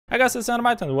Hi guys, it's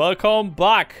Neodyinamite and welcome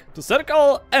back to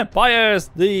Circle Empires,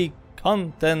 the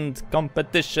content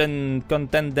competition,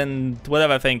 contendant,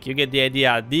 whatever thing, you get the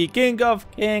idea. The King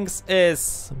of Kings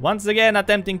is once again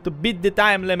attempting to beat the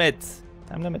time limit.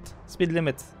 Speed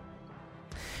limit.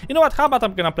 You know what, how about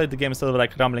I'm gonna play the game instead of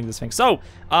like rambling this thing. So,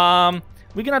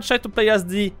 we're gonna try to play as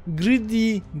the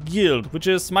Greedy Guild, which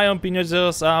is, my opinion,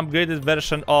 just an upgraded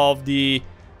version of the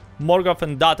Morgoth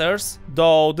and Daughters,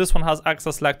 though this one has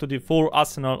access like to the full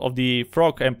arsenal of the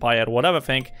Frog Empire, whatever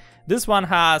thing. This one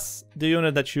has the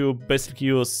unit that you basically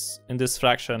use in this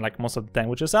faction like most of the time,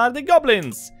 which is the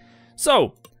Goblins.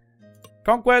 So,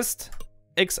 Conquest,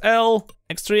 XL,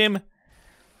 Extreme,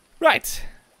 right,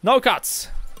 no cuts,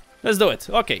 let's do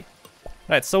it, okay.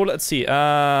 Right, so let's see,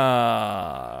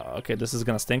 okay, this is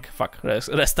gonna stink, fuck,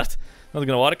 restart, not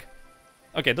gonna work.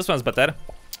 Okay, this one's better.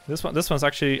 This one's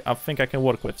actually, I think I can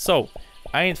work with. So,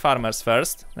 I need farmers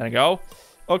first. There you go.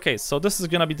 Okay, so this is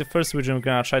gonna be the first region we're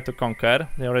gonna try to conquer.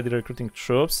 They're already recruiting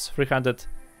troops.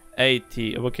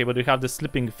 380. Okay, but we have the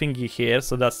sleeping thingy here,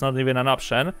 so that's not even an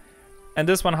option. And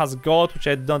this one has gold, which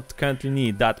I don't currently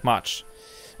need that much.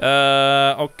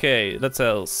 Okay, let's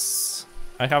else.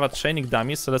 I have a training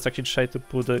dummy, so let's actually try to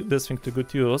put this thing to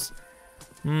good use.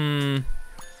 Okay,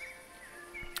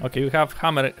 you have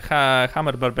hammer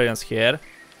barbarians here.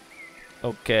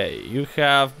 Okay, you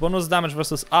have bonus damage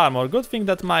versus armor. Good thing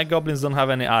that my goblins don't have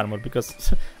any armor,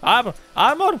 because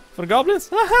armor for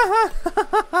goblins?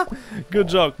 Good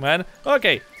joke, man.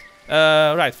 Okay,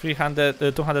 right,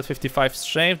 255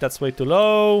 strength, that's way too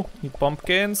low. Need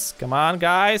pumpkins, come on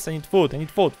guys, I need food,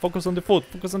 focus on the food,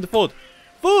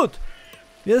 food!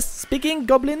 Yes, speaking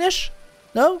goblinish?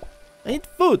 No? I need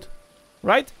food,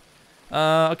 right?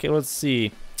 Okay, let's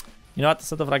see. You know what,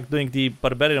 instead of like doing the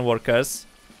barbarian workers,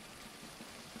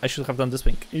 I should have done this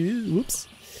thing. Oops.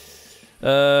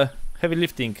 Heavy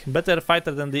lifting. Better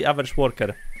fighter than the average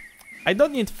worker. I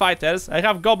don't need fighters. I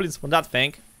have goblins for that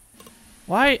thing.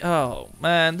 Why? Oh,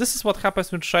 man. This is what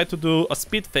happens when you try to do a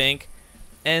speed thing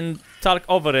and talk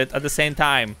over it at the same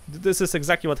time. This is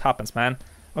exactly what happens, man.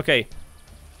 Okay.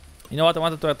 You know what? I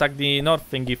wanted to attack the north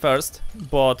thingy first,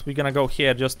 but we're gonna go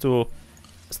here just to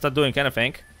start doing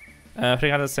anything.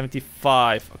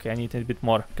 375. Okay, I need a bit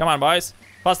more. Come on, boys.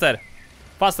 Faster.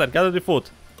 Faster, gather the food.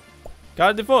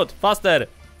 Faster.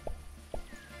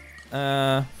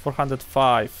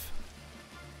 405.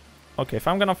 Okay, if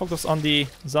I'm gonna focus on the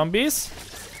zombies.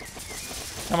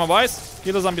 Come on, boys.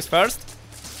 Kill the zombies first.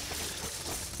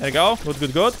 There you go. Good.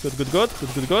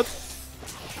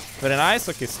 Very nice.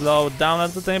 Okay, slow down a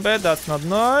little bit. That's not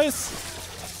nice.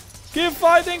 Keep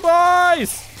fighting,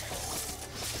 boys.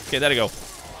 Okay, there you go.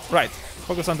 Right,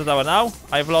 focus on the tower now.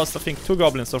 I've lost, I think, 2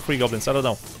 goblins or 3 goblins. I don't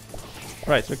know.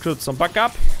 Right, recruit some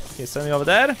backup. Okay, send me over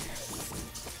there.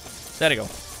 There you go.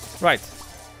 Right.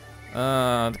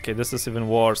 Okay, this is even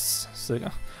worse. So,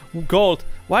 gold.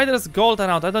 Why there's gold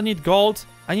around? I don't need gold.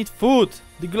 I need food.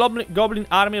 The goblin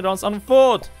army runs on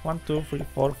food. 1, 2, 3,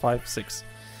 4, 5, 6.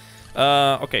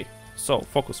 Okay. So,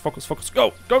 focus.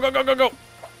 Go.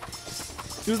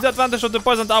 Use the advantage of the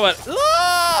poison tower.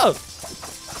 Ah!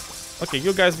 Okay,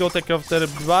 you guys go take care of the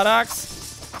barracks.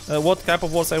 What type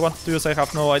of walls I want to use, I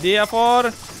have no idea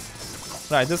for.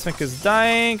 Right, this thing is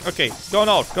dying. Okay, go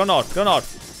north.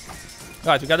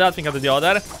 Right, we got that thing after the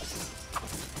other.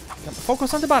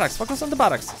 Focus on the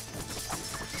barracks.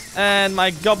 And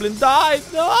my goblin died.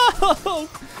 No!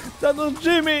 That was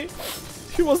Jimmy.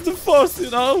 He was the first, you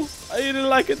know. I really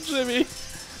like it, Jimmy.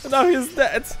 And now he's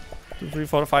dead. 2, 3,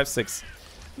 4, 5, 6.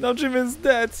 Now Jimmy is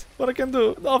dead. What I can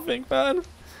do? Nothing, man.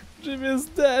 Jimmy is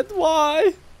dead.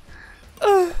 Why?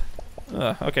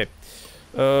 Okay.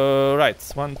 Right.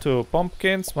 1, 2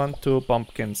 pumpkins. 1, 2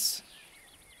 pumpkins.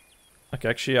 Okay,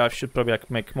 actually, I should probably like,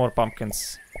 make more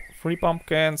pumpkins. 3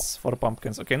 pumpkins. 4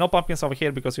 pumpkins. Okay, no pumpkins over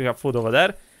here because we have food over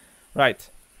there. Right.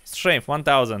 Strength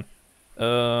 1000.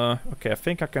 Okay, I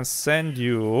think I can send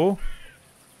you.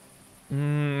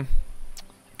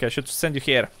 Okay, I should send you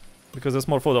here because there's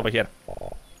more food over here.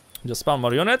 Just spawn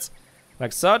more units,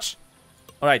 like such.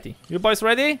 Alrighty, you boys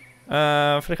ready?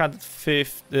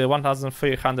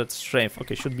 1300 strength.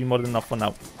 Okay, should be more than enough for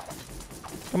now.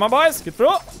 Come on, boys, get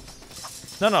through.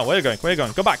 No, where are you going?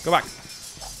 Go back. There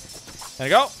you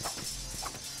go.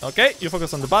 Okay, you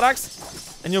focus on the barracks,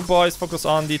 and you boys focus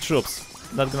on the troops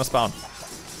that are gonna spawn.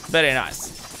 Very nice.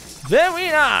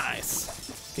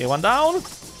 Okay, one down,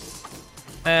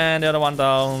 and the other one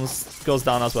goes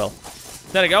down as well.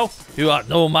 There you go. You are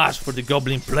no match for the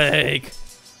goblin plague.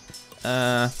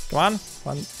 Come on.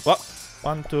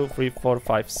 1, 2, 3, 4,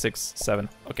 5, 6, 7.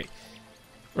 Okay.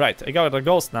 Right, I got the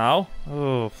ghost now.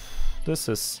 Oh, this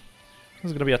is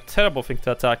This is gonna be a terrible thing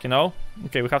to attack, you know?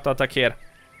 Okay, we have to attack here.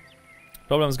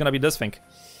 Problem is gonna be this thing.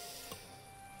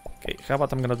 Okay, how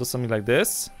about I'm gonna do something like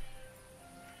this?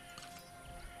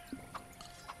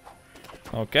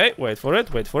 Okay, wait for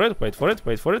it, wait for it, wait for it,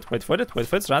 wait for it, wait for it, wait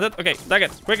for it, surround it. Okay, attack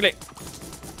it, quickly.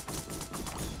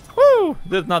 Woo!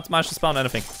 Did not manage to spawn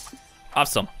anything.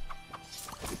 Awesome.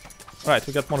 Right,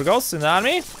 we got more ghosts in the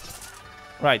army.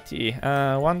 Righty,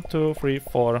 1, 2, 3,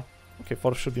 4. Okay,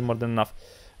 4 should be more than enough.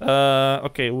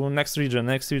 Okay, well, next region,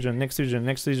 next region, next region,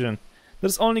 next region.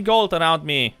 There's only gold around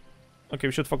me. Okay,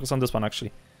 we should focus on this one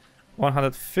actually.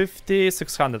 150,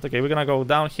 600. Okay, we're gonna go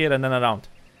down here and then around.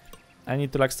 I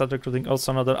need to like start recruiting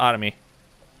also another army.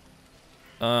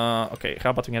 Okay,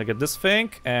 how about we gonna get this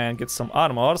thing and get some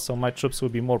armor so my troops will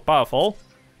be more powerful.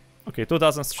 Okay,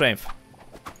 2000 strength.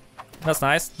 That's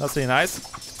nice, that's really nice.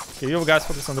 Okay, you guys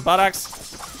focus on the barracks.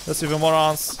 Let's even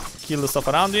morons kill the stuff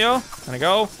around you. There we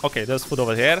go. Okay, there's food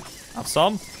over here. Have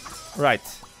some. Right.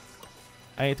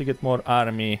 I need to get more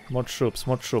army, more troops,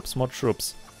 more troops, more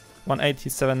troops. 180,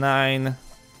 79,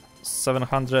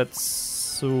 700.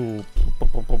 So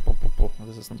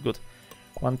this is not good.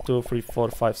 1, 2, 3, 4,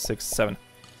 5, 6, 7.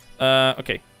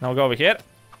 Okay, now we'll go over here.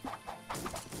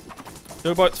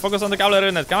 You boys, focus on the cavalry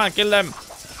unit. Come on, kill them.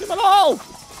 Kill them all.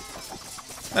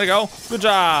 There you go. Good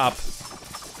job.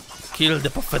 Kill the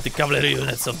pathetic cavalry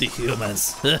units of the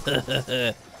humans.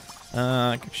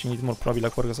 Actually need more probably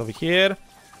like workers over here.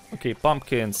 Okay,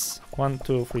 pumpkins. 1,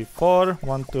 2, 3, 4.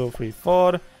 1, 2, 3,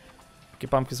 4. Okay,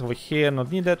 pumpkins over here.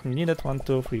 Not needed. Not needed. 1,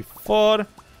 2, 3, 4.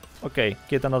 Okay,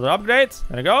 get another upgrade.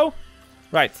 There we go.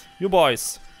 Right, you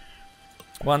boys.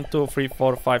 1, 2, 3,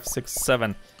 4, 5, 6,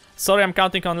 7. Sorry, I'm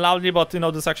counting on loudly, but you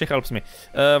know this actually helps me.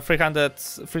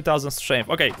 3,000 strength.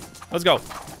 Okay, let's go.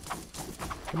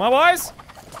 Come on, boys.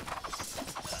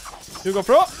 You go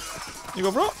through. You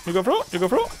go through. You go through. You go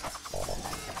through.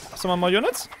 Some more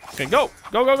units. Okay, go.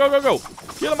 Go, go, go, go, go.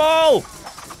 Kill them all.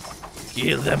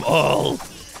 Kill them all.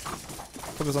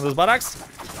 Focus on those barracks.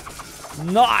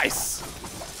 Nice.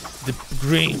 The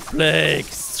green plague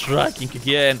striking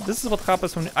again. This is what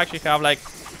happens when you actually have like,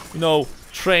 you know,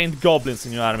 trained goblins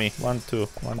in your army. 1, 2,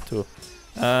 1, 2.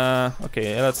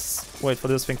 Okay, let's wait for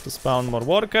this thing to spawn more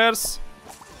workers.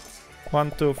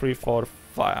 1, 2, 3, 4,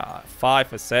 5.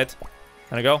 5, I said.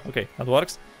 There we go. Okay, that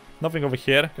works. Nothing over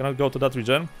here. Cannot go to that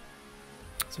region.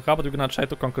 So how about we're gonna try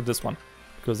to conquer this one?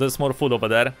 Because there's more food over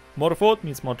there. More food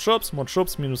means more troops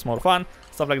means more fun.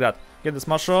 Stuff like that. Get this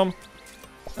mushroom.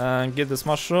 And get this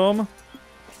mushroom.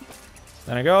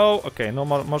 There we go. Okay, no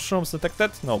more mushrooms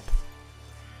detected. Nope.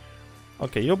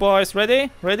 Okay, you boys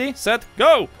ready? Ready, set,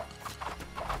 go!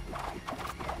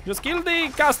 Just kill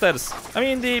the casters. I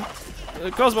mean the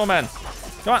crossbowmen.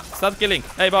 Come on, start killing.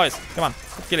 Hey boys, come on,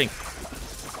 start killing.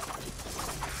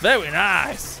 Very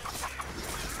nice.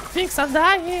 Things are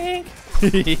dying.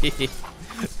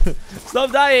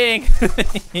 Stop dying.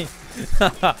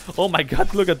 Oh my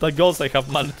god, look at the goals I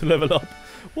have managed to level up.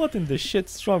 What in the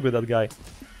shit's wrong with that guy?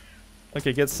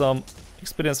 Okay, get some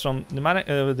experience from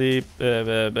the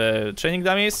training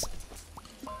dummies.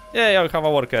 Yeah, I have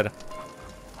a worker.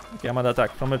 Okay, I'm gonna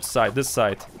attack. From which side? This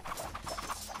side.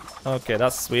 Okay,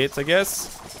 that's sweet, I guess.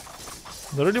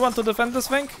 Do I really want to defend this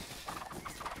thing?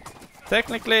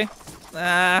 Technically,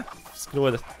 screw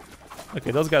it.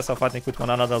 Okay, those guys are fighting with one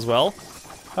another as well.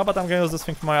 How about I'm gonna use this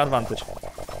thing for my advantage?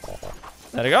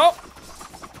 There we go.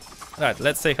 Right,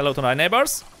 let's say hello to my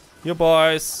neighbors. You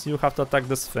boys, you have to attack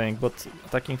this thing, but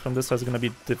attacking from this side is gonna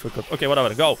be difficult. Okay,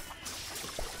 whatever, go.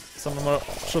 Some more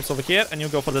troops over here, and you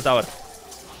go for the tower.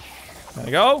 There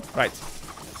we go. Right.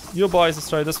 You boys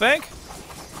destroy this thing.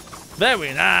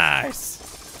 Very nice.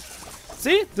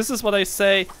 See, this is what I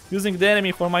say, using the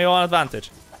enemy for my own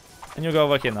advantage. And you go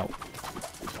over here now.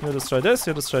 You destroy this,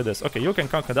 you destroy this. Okay, you can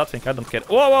conquer that thing, I don't care.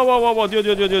 Whoa, whoa, whoa, whoa, whoa,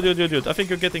 dude. I think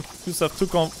you're getting yourself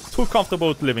too comfortable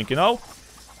with living, you know?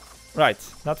 Right,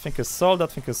 that thing is solved,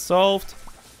 that thing is solved.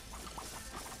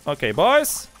 Okay,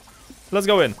 boys. Let's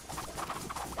go in.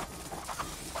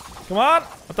 Come on!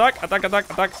 Attack, attack, attack,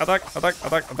 attack, attack, attack,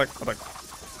 attack, attack, attack.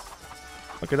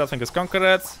 Okay, that thing is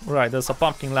conquered. Right, there's a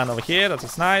pumpkin land over here, that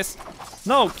is nice.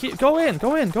 No, go in,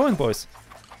 boys.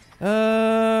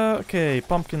 Okay,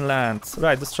 pumpkin land.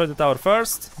 Right, destroy the tower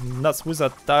first. That's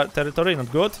wizard territory,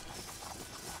 not good.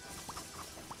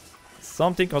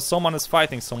 Something or someone is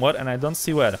fighting somewhere, and I don't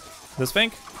see where. This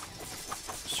thing?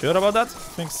 Sure about that? I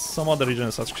think some other region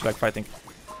is actually like fighting.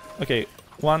 Okay,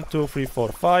 1, 2, 3, 4,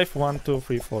 5. 1, 2,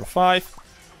 3, 4, 5.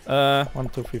 1,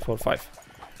 2, 3, 4, 5.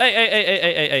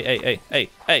 Hey.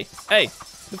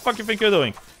 The fuck you think you're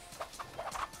doing?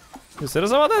 You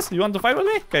serious about this? You want to fight with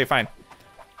me? Okay, fine.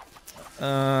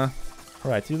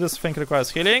 Right, this thing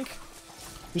requires healing.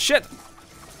 Shit!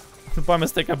 By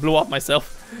mistake, I blew up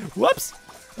myself. Whoops!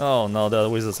 Oh no, there are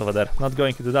wizards over there. Not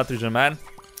going into that region, man.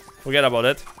 Forget about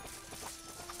it.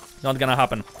 Not gonna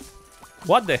happen.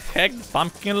 What the heck?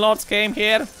 Pumpkin lords came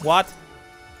here? What?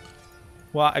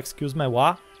 What? Excuse me,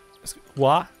 what?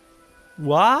 What?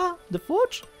 What? The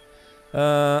fudge?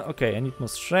 Okay, I need more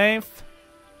strength.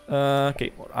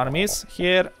 Okay, more armies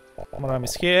here. More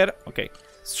armies here. Okay,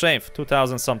 strength,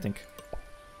 2000 something.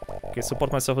 Okay,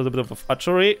 support myself with a bit of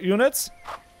archery units.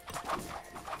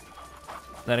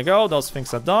 There you go, those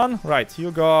things are done. Right,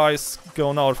 you guys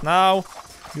go north now.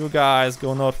 You guys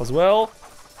go north as well.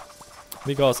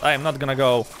 Because I am not gonna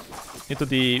go into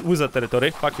the wizard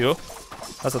territory. Fuck you.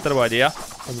 That's a terrible idea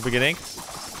from the beginning.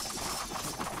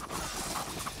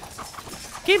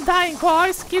 Keep dying,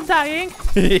 boys! Keep dying!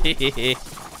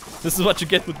 This is what you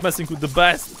get with messing with the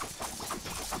best.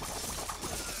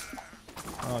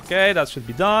 Okay, that should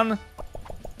be done.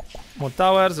 More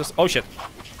towers. Just... Oh shit!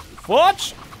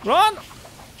 Watch! Run!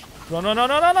 Run! No! No!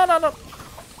 No! No! No! No! No!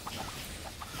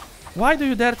 Why do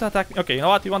you dare to attack me? Okay, you know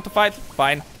what? You want to fight?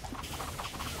 Fine.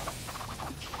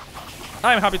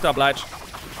 I'm happy to oblige.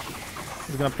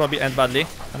 It's gonna probably end badly.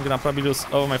 I'm gonna probably lose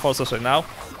all my forces right now.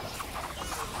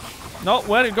 No,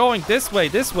 where are you going? This way,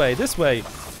 this way, this way.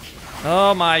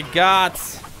 Oh my god.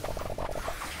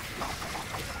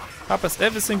 Happens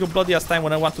every single bloody ass time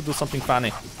when I want to do something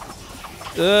funny.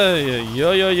 Oy,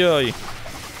 oy, oy, oy.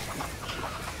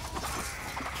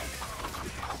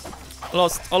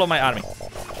 Lost all of my army.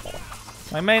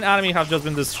 My main army have just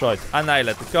been destroyed.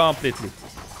 Annihilated completely.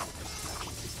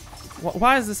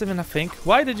 Why is this even a thing?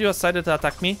 Why did you decide to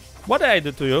attack me? What did I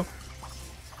do to you?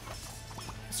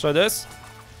 Let's try this.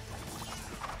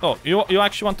 Oh, you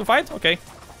actually want to fight? Okay.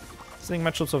 Sending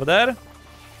my troops over there.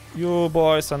 You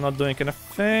boys are not doing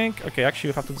anything. Okay, actually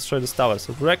you have to destroy this tower,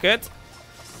 so wreck it.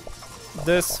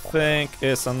 This thing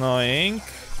is annoying.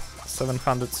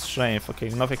 700 strength. Okay,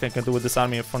 nothing I can do with this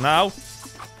army for now.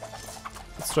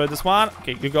 Let's try this one.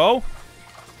 Okay, you go.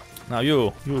 Now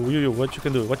you, what you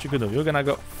can do? What you can do? You're gonna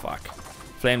go. Fuck.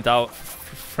 Flame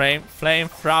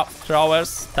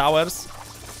throwers.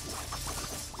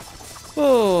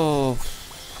 Oh.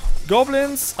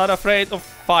 Goblins are afraid of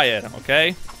fire,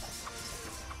 okay?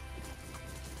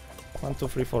 1, 2,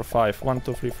 3, 4, 5. 1,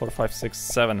 2, 3, 4, 5, 6,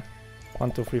 7.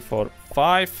 1, 2, 3, 4,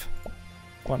 5.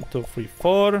 1, 2, 3,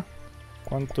 4.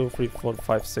 1, 2, 3, 4,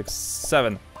 5, 6,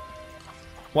 7.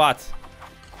 What?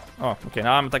 Oh, okay,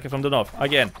 now I'm attacking from the north.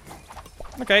 Again.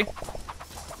 Okay.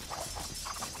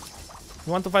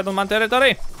 You want to fight on my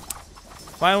territory?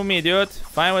 Fine with me, dude.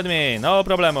 Fine with me. No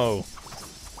problemo.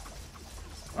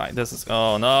 Right, this is...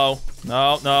 Oh, no.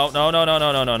 No, no, no, no, no,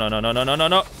 no, no, no, no, no, no, no, no, no,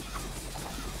 no.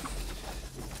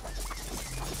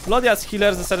 Bloody ass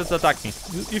healers decided to attack me.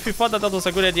 If you thought that that was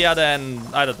a good idea, then...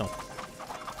 I don't know.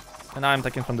 And I'm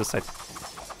attacking from this side.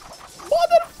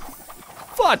 Mother...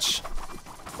 Fudge!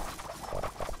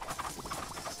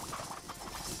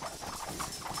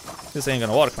 This ain't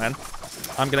gonna work, man.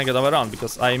 I'm gonna get overrun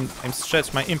because I'm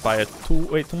stretched my empire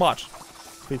way too much.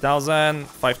 3,000,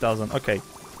 5,000. Okay,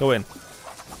 go in.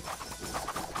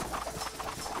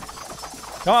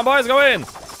 Come on, boys, go in!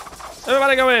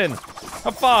 Everybody go in!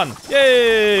 Have fun!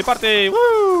 Yay! Party!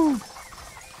 Woo!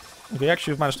 Okay,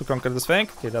 actually, we've managed to conquer this thing.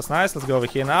 Okay, that's nice. Let's go over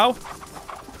here now.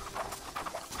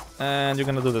 And you're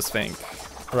gonna do this thing.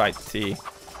 Righty.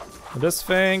 Do this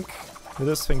thing. Do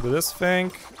this thing. Do this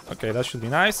thing. Okay, that should be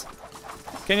nice.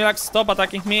 Can you, like, stop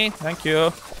attacking me? Thank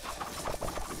you.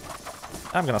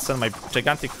 I'm gonna send my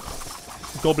gigantic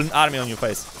goblin army on your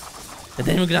face. And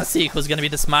then we're gonna see who's gonna be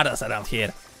the smartest around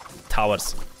here.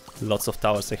 Towers. Lots of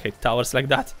towers. I hate towers like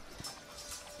that.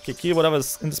 Okay, kill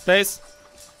whatever's in this place.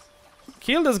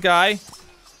 Kill this guy.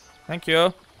 Thank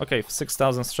you. Okay,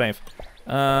 6,000 strength.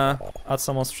 Add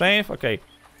some more strength. Okay.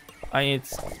 I need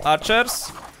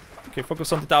archers. Okay,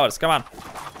 focus on the towers. Come on.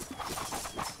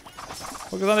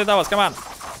 Focus on the towers. Come on.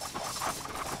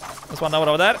 There's one tower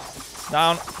over there.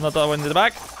 Down. Another tower in the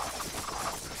back.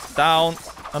 Down.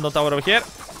 Another tower over here.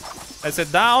 I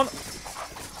said down.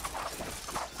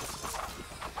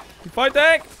 Keep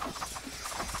fighting.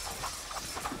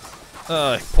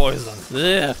 Poison.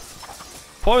 Ugh.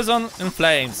 Poison and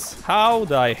flames. How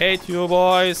do I hate you,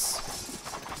 boys?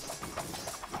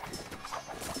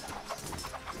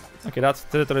 Okay, that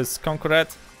territory is conquered.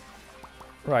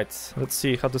 Right, let's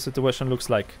see how the situation looks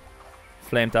like.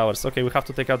 Flame towers. Okay, we have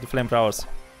to take out the flame towers.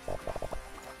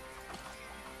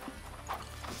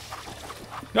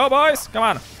 Go, boys! Come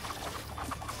on!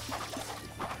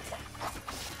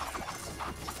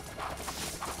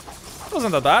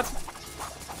 Wasn't that bad.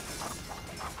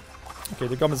 Okay,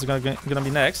 the goblins are gonna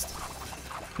be next.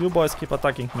 You boys keep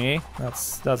attacking me.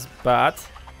 That's bad.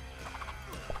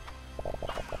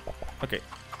 Okay,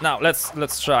 now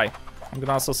let's try. I'm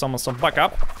gonna also summon some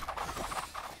backup.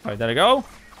 Alright, there we go.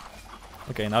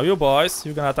 Okay, now you boys,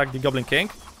 you're gonna attack the Goblin King.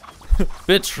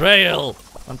 Betrayal!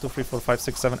 1, 2, 3, 4, 5,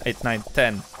 6, 7, 8, 9,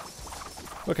 10.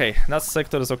 Okay, that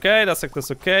sector is okay, that sector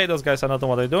is okay. Those guys are not knowing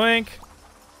what they're doing.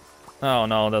 Oh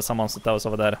no, there's some monster towers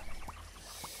over there.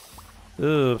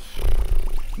 Ugh.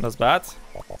 That's bad.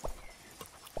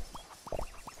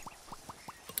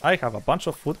 I have a bunch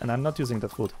of food and I'm not using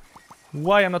that food.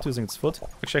 Why I'm not using this food?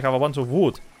 Actually, I have a bunch of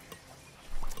wood.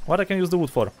 What I can use the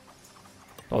wood for?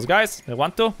 Those guys, they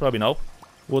want to? Probably no.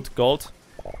 Wood, gold.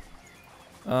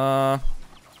 I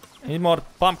need more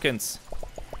pumpkins.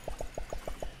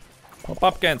 More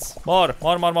pumpkins. More.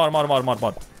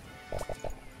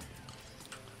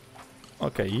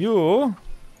 Okay, you.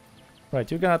 Right,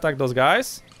 you're gonna attack those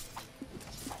guys.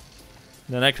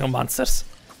 The necromancers.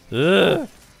 Ugh.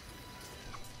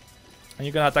 And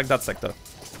you're gonna attack that sector.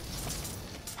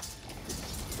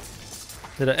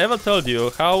 Did I ever tell you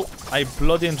how I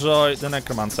bloody enjoy the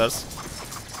necromancers?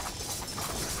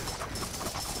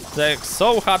 They're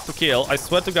so hard to kill, I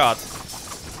swear to God.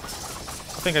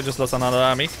 I think I just lost another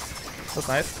army. That's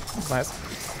nice, that's nice.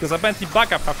 Because apparently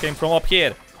backup have came from up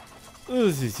here.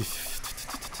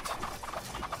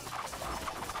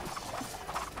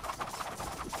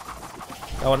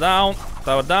 Tower down,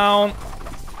 tower down,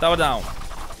 tower down.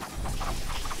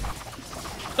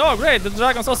 Oh great, the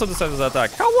dragons also decided to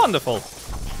attack. How wonderful.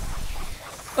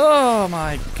 Oh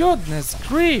my goodness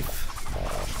grief.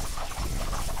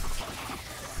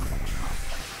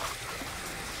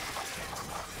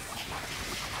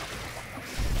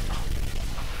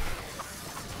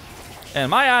 And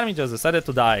my army just decided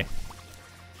to die.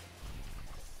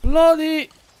 Bloody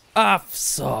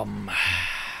awesome.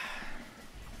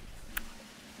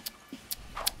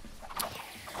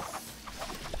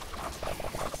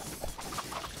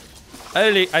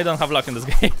 I don't have luck in this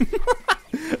game.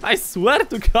 I swear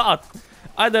to God.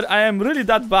 Either I am really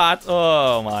that bad.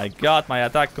 Oh my God, my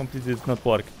attack completely did not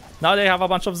work. Now they have a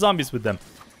bunch of zombies with them.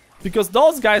 Because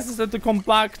those guys decided to come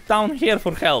back down here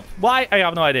for help. Why? I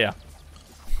have no idea.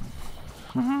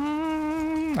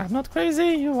 I'm not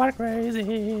crazy, you are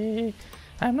crazy.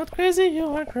 I'm not crazy, you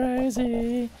are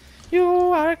crazy. You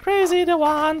are crazy, the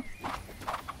one.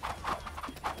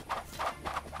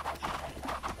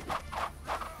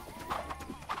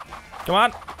 Come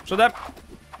on, shoot them.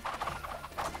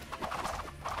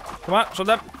 Come on, shoot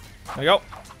them. There you go.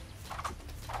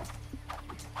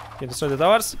 Okay, destroy the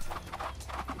towers.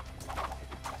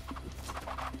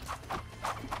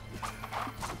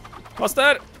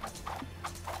 Faster.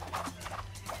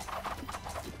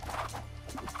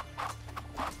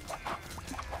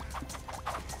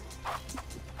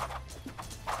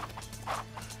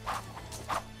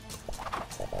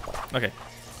 Okay,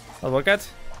 that worked out.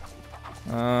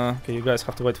 Okay, you guys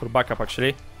have to wait for backup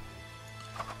actually.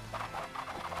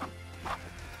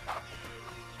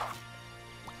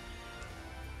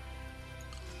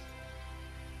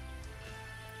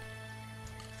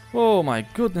 Oh my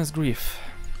goodness grief.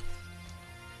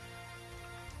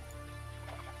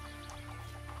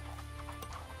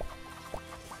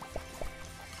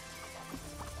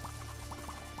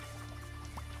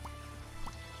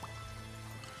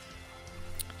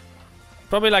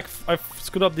 Probably like I've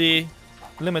screwed up the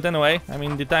limit anyway. I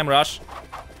mean the time rush.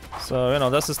 So you know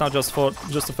this is now just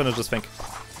to finish this thing.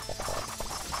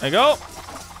 There you go.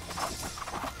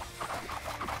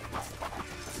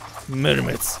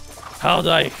 Mermaids. How do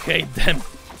I hate them?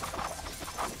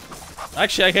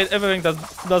 Actually, I hate everything that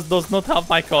does not have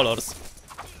my colors.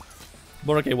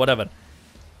 But okay, whatever.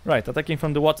 Right, attacking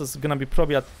from the water is gonna be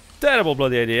probably a terrible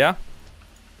bloody idea.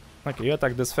 Okay, you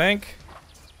attack this thing.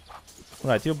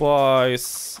 Right, you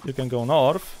boys, you can go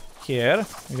north, here.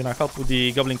 I'm gonna help with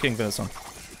the Goblin King very soon.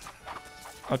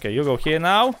 Okay, you go here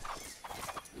now.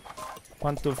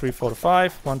 1, 2, 3, 4,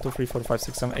 5. 1, 2, 3, 4, 5,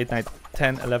 6, 7, 8, 9,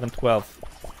 10, 11, 12.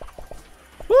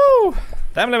 Woo!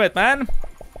 Time limit, man!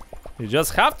 You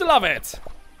just have to love it!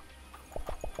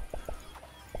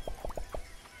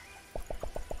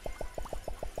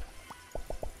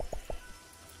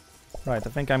 Right, I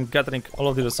think I'm gathering all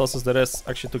of the resources there is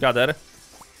actually to gather.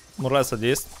 More or less at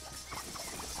least.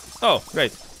 Oh,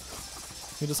 great.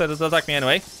 You decided to attack me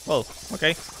anyway. Well,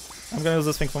 okay. I'm gonna use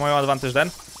this thing for my own advantage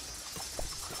then.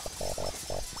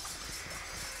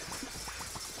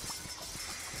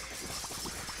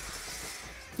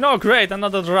 No, great,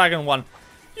 another dragon one.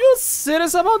 You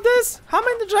serious about this? How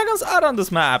many dragons are on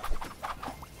this map?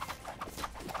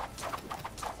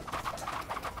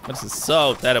 This is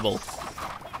so terrible.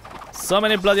 So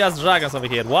many bloody ass dragons over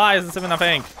here. Why is this even a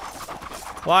thing?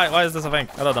 Why is this a thing?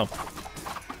 I don't know.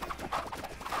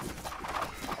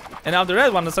 And now the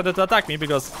red one decided to attack me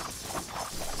because...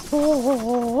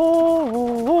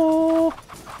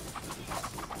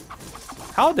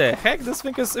 How the heck this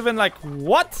thing is even like...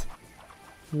 What?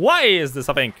 Why is this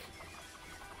a thing?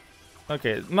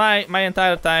 Okay, my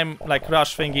entire time, like,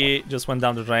 rush thingy just went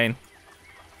down the drain.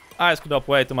 I screwed up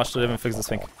way too much to even fix this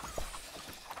thing.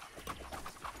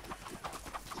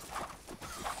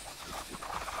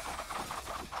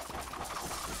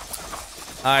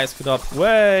 I screwed up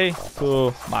way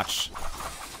too much.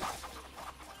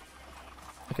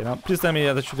 Okay, now please tell me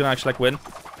that you can actually like win,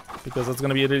 because that's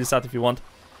gonna be really sad if you won't.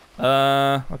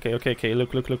 Okay.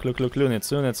 Look.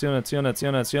 Units.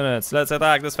 Let's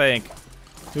attack this thing.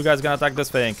 You guys gonna attack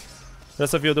this thing.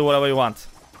 Rest of you do whatever you want.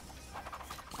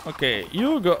 Okay,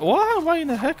 you go. What? Why in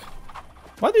the heck?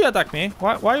 Why do you attack me?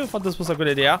 Why you thought this was a good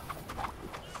idea?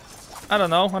 I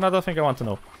don't know. Another thing I want to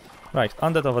know. Right,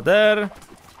 undead over there.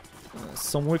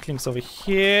 Some weaklings over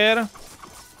here.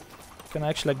 Can I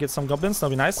actually like, get some goblins? That'll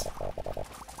be nice.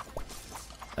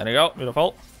 There you go.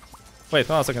 Beautiful. Wait,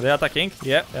 hold on a second. They're attacking?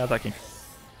 Yeah, they're attacking.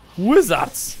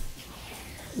 Wizards!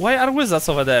 Why are wizards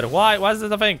over there? Why is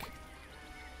that a thing?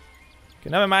 Okay,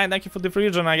 never mind. Thank you for the free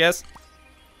region, I guess.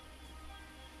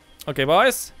 Okay,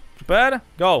 boys. Prepare.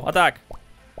 Go. Attack.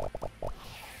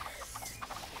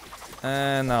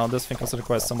 And now this thing also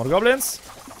requires some more goblins.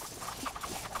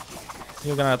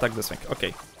 You're gonna attack this thing.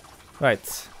 Okay.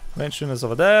 Right. Range units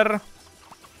over there.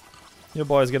 You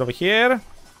boys get over here.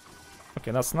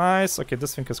 Okay, that's nice. Okay,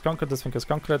 this thing is conquered. This thing is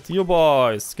conquered. You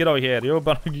boys, get over here. You're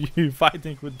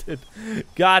fighting with it.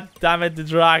 God damn it, the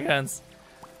dragons.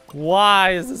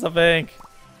 Why is this a thing?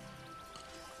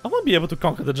 I won't be able to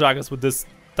conquer the dragons with this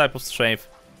type of strength.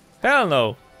 Hell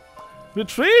no.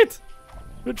 Retreat!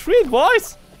 Retreat,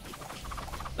 boys!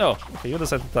 Oh, okay, you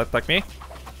decided to attack me.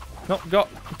 No,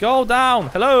 go down!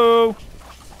 Hello!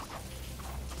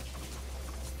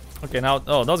 Okay, now,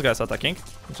 oh, those guys are attacking.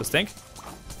 Interesting.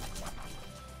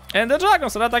 And the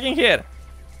dragons are attacking here.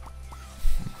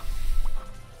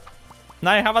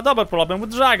 Now I have a double problem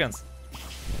with dragons.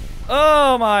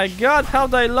 Oh my god, how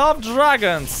they love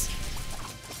dragons!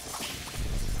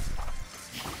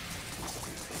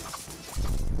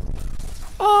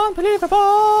 Unbelievable!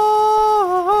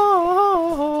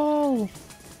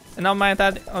 And now my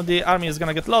entire of the army is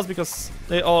gonna get lost because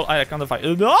they all are kind of fight.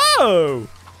 No!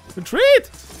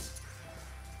 Retreat!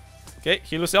 Okay,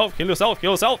 heal yourself, heal yourself,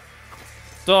 heal yourself.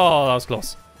 Oh, that was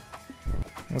close.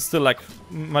 And still, like,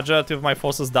 majority of my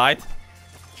forces died.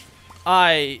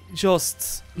 I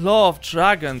just love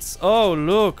dragons. Oh,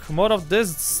 look, more of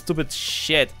this stupid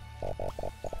shit.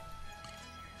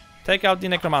 Take out the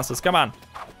necromancers, come on.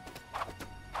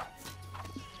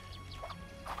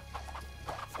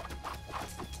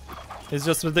 It's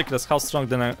just ridiculous how strong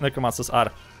the necromancers are.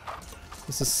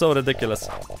 This is so ridiculous.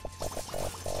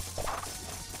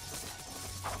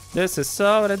 This is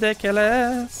so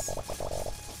ridiculous.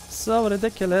 So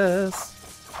ridiculous.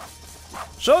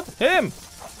 Shoot him!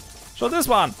 Shoot this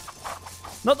one!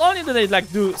 Not only do they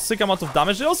like do sick amount of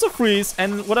damage, they also freeze,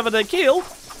 and whatever they kill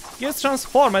gets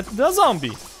transformed into a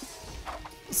zombie.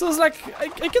 So it's like, I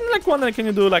can like wonder, can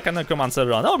you do like a necromancer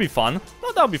run? That would be fun.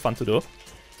 No, that would be fun to do.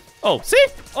 Oh, see?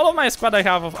 All of my squad I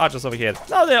have of archers over here.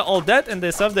 Now they're all dead and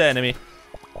they serve the enemy.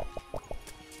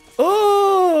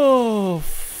 Oh,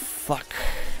 fuck.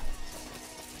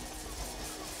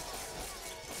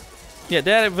 Yeah,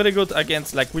 they're very good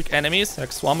against like weak enemies,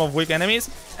 like swarm of weak enemies.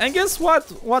 And guess what?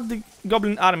 What the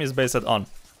goblin army is based on?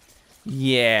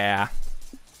 Yeah.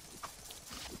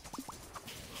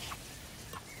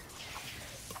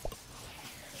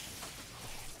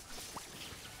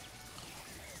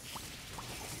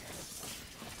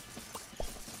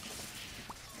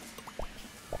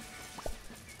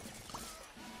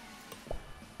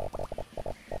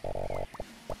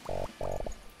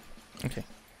 Okay.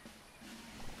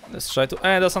 Let's try to...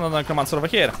 And there's another necromancer over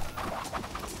here.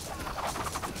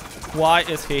 Why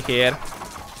is he here?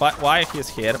 Why he's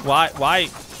here? Why?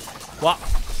 What?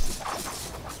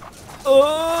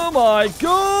 Oh my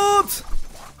god!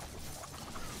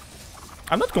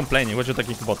 I'm not complaining. What you're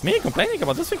talking about? Me complaining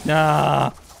about this thing?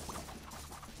 Nah.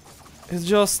 It's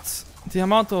just the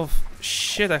amount of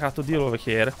shit I have to deal over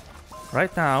here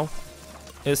right now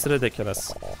is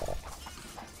ridiculous.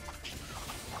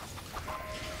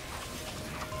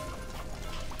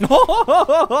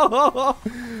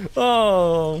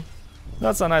 Oh,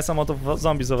 that's a nice amount of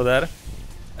zombies over there.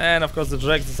 And of course the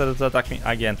dregs decided to attack me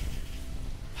again.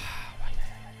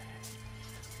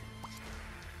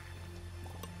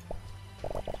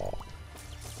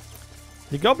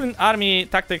 The Goblin army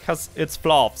tactic has its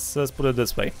flaws, let's put it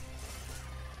this way.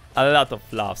 A lot of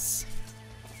flaws.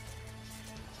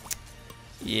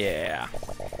 Yeah.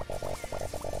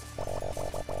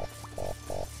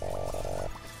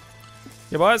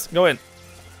 Yeah, boys, go in.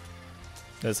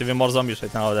 There's even more zombies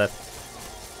right now. That.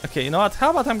 Okay, you know what?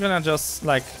 How about I'm gonna just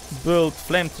like build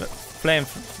flame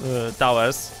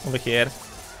towers over here,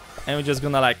 and we're just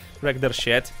gonna like wreck their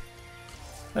shit.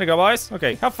 There you go, boys.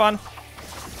 Okay, have fun.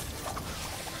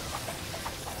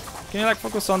 Can you like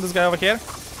focus on this guy over here?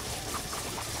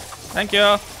 Thank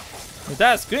you.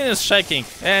 The screen is shaking,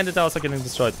 and the towers are getting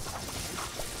destroyed.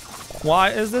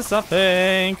 Why is this a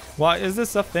thing? Why is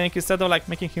this a thing? Instead of like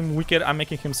making him weaker, I'm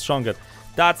making him stronger.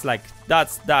 That's like,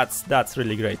 that's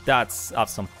really great. That's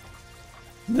awesome.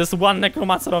 This one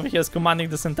necromancer over here is commanding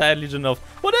this entire legion of...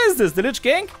 What is this? The Lich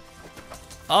King?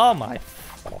 Oh my...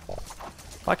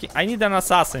 Fucking... I need an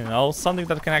assassin, you know? Something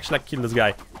that can actually like kill this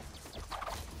guy.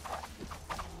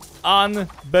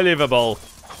 Unbelievable.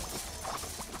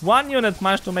 One unit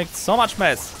managed to make so much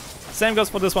mess. Same goes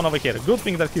for this one over here. Good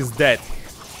thing that he's dead.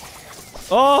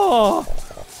 Oh!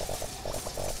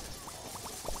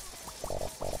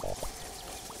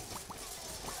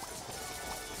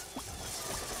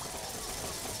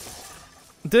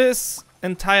 This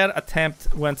entire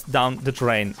attempt went down the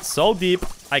drain so deep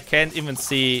I can't even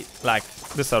see like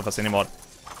the surface anymore.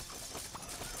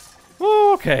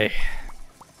 Okay.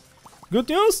 Good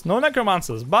news, no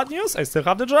necromancers. Bad news, I still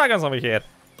have the dragons over here.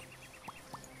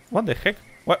 What the heck?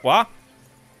 What?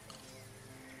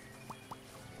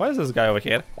 Why is this guy over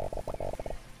here?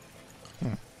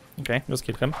 Okay, just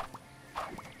kill him.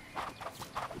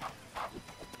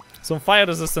 Some fire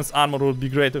resistance armor would be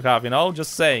great to have, you know?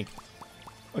 Just saying.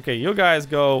 Okay, you guys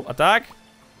go attack.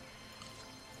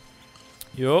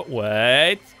 You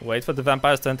wait. Wait for the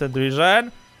vampires to enter the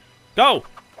region. Go!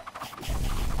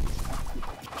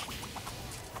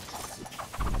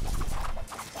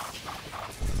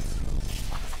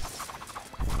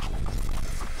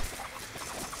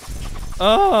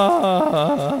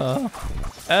 Oh,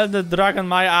 Elder Dragon,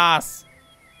 my ass.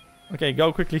 Okay,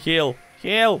 go quickly heal.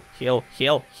 Heal.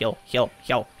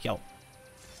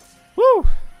 Woo!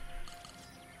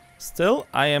 Still,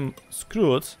 I am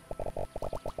screwed.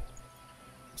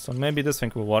 So maybe this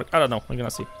thing will work. I don't know. We're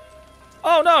gonna see.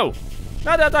 Oh no!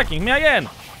 Now they're attacking me again.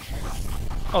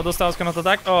 Oh, those towers cannot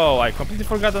attack? Oh, I completely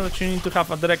forgot that you need to have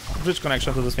a direct bridge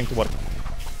connection to this thing to work.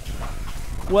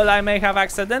 Well, I may have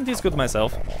accidentally screwed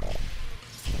myself.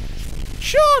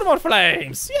 Sure, more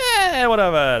flames! Yeah,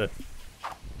 whatever!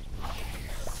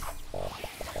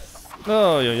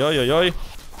 Oh, yo.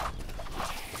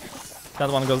 That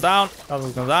one goes down, that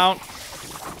one goes down.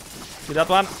 See that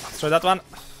one? Destroy that one.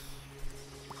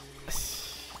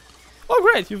 Oh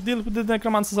great, you've dealt with the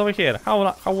necromancers over here.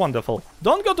 How wonderful.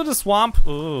 Don't go to the swamp.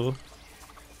 Ooh.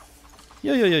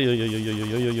 Yo.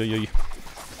 You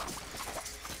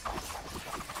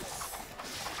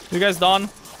guys done?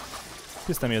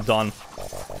 Please tell me you're done.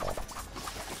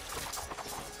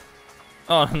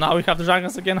 Oh, now we have the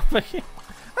dragons again over here.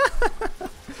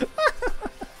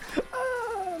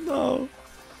 No.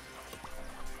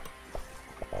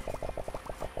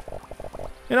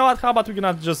 You know what? How about we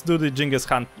gonna just do the Genghis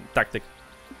Khan tactic?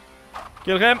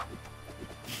 Kill him.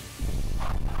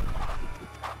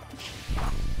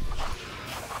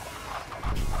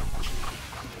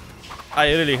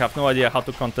 I really have no idea how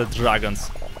to counter dragons.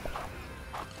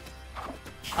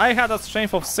 I had a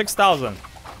strength of 6,000.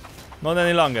 Not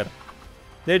any longer.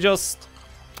 They just...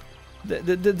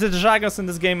 The dragons in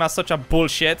this game are such a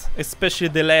bullshit. Especially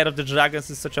the lair of the dragons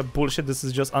is such a bullshit. This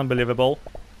is just unbelievable.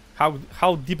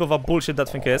 How deep of a bullshit that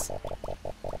thing is.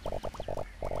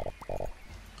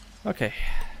 Okay.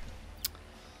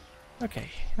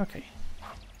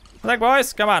 Like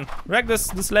boys, come on. Wreck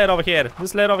this lair over here.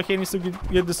 This lair over here needs to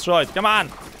get destroyed. Come on.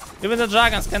 Even the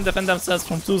dragons can defend themselves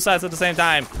from two sides at the same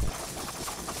time.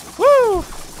 Woo!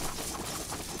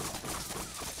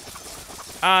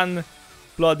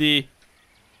 Bloody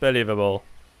believable.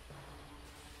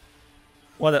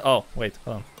 What the, oh, wait,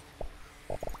 hold on.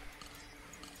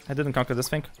 I didn't conquer this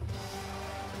thing.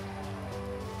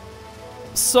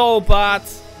 So bad.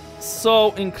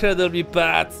 So incredibly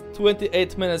bad.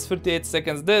 28 minutes, 38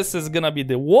 seconds. This is gonna be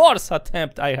the worst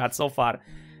attempt I had so far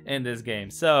in this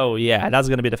game. So yeah, that's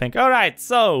gonna be the thing. Alright,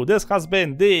 so this has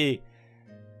been the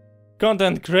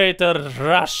content creator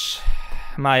rush.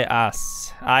 My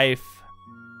ass. I've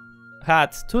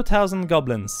had 2,000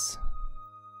 goblins.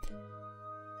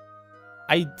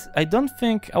 I don't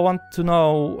think I want to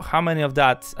know how many of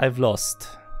that I've lost.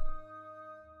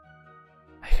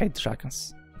 I hate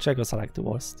dragons. Dragons are like the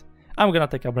worst. I'm gonna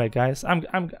take a break, guys. I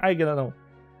gotta know.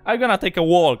 I'm gonna take a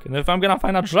walk, and if I'm gonna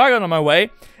find a dragon on my way,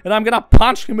 and I'm gonna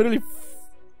punch him really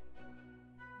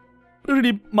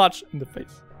much in the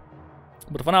face.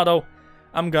 But for now though,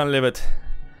 I'm gonna leave it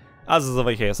as is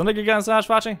over here. So thank you guys so much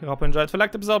for watching. I hope you enjoyed. If you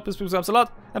liked the episode, please subscribe a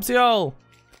lot. And see you all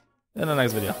in the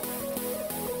next video.